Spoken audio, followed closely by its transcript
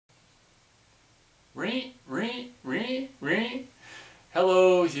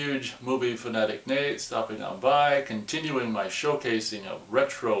Hello, huge movie fanatic Nate, stopping on by, continuing my showcasing of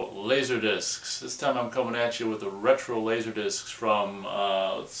retro LaserDiscs. This time I'm coming at you with the retro LaserDiscs from,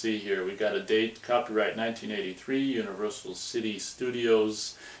 let's see here, we got a date, copyright 1983, Universal City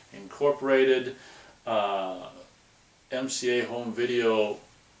Studios Incorporated, MCA home video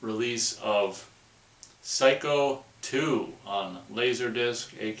release of Psycho 2 on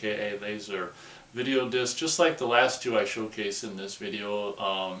LaserDisc, aka Laser Video Disc, just like the last two I showcased in this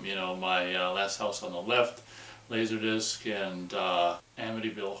video. You know, my Last House on the Left LaserDisc and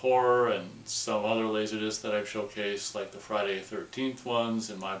Amityville Horror and some other LaserDiscs that I've showcased, like the Friday the 13th ones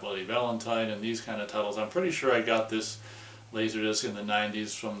and My Bloody Valentine and these kind of titles. I'm pretty sure I got this LaserDisc in the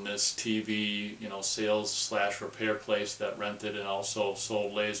 90s from this TV, you know, sales/repair place that rented and also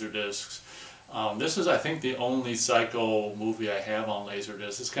sold LaserDiscs. This is, I think, the only Psycho movie I have on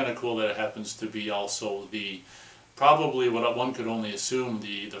LaserDisc. It's kind of cool that it happens to be also probably what one could only assume,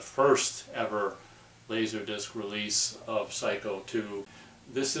 the first ever LaserDisc release of Psycho 2.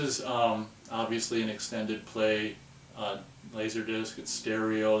 This is obviously an extended play LaserDisc. It's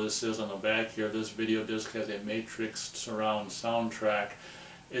stereo. This is on the back here. This video disc has a matrix surround soundtrack.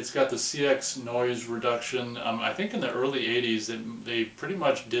 It's got the CX noise reduction. I think in the early 80s they pretty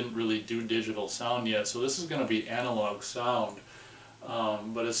much didn't really do digital sound yet, so this is going to be analog sound,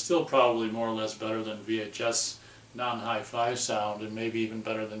 but it's still probably more or less better than VHS non-hi-fi sound, and maybe even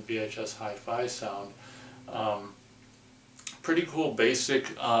better than VHS hi-fi sound. Pretty cool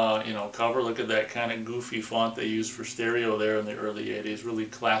basic you know, cover. Look at that kind of goofy font they used for stereo there in the early 80s. Really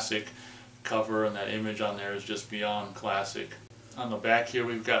classic cover, and that image on there is just beyond classic. On the back here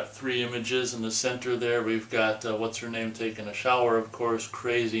we've got three images. In the center there we've got what's her name taking a shower, of course,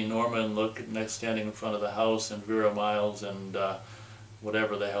 Crazy Norman standing in front of the house, and Vera Miles and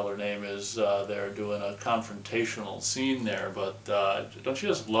whatever the hell her name is, they're doing a confrontational scene there. But don't you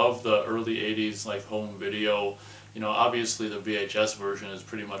just love the early 80s like home video? You know, obviously the VHS version is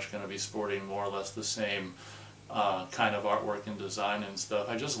pretty much going to be sporting more or less the same kind of artwork and design and stuff.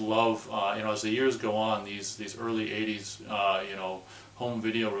 I just love, you know, as the years go on, these early 80s, you know, home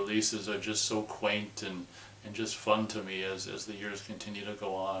video releases are just so quaint and just fun to me as the years continue to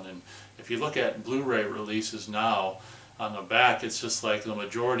go on. And if you look at Blu-ray releases now, on the back it's just like the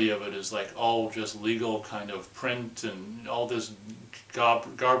majority of it is like all just legal kind of print and all this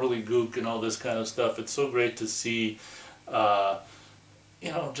gobbledygook and all this kind of stuff. It's so great to see,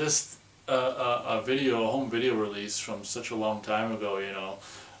 you know, just a home video release from such a long time ago, you know,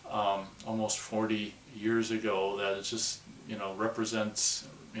 almost 40 years ago, that it's just, you know, representative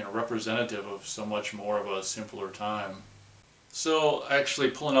of so much more of a simpler time. So actually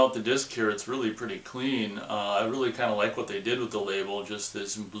pulling out the disc here, it's really pretty clean. I really kind of like what they did with the label, just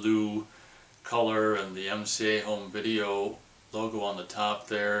this blue color and the MCA home video logo on the top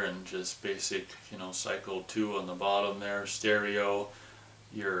there, and just basic, you know, Psycho 2 on the bottom there, stereo,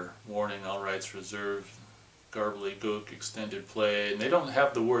 your warning, all rights reserved, gobbledygook, extended play. And they don't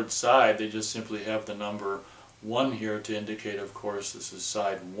have the word side, they just simply have the number 1 here to indicate, of course, this is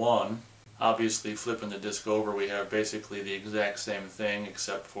side 1. Obviously, flipping the disc over, we have basically the exact same thing,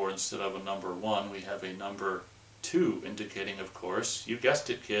 except for instead of a number 1, we have a number 2, indicating, of course, you guessed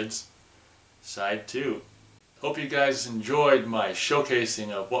it, kids, side 2. Hope you guys enjoyed my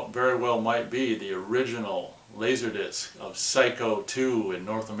showcasing of what very well might be the original LaserDisc of Psycho 2 in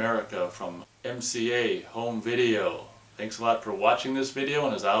North America from MCA Home Video. Thanks a lot for watching this video,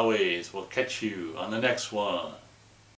 and as always, we'll catch you on the next one.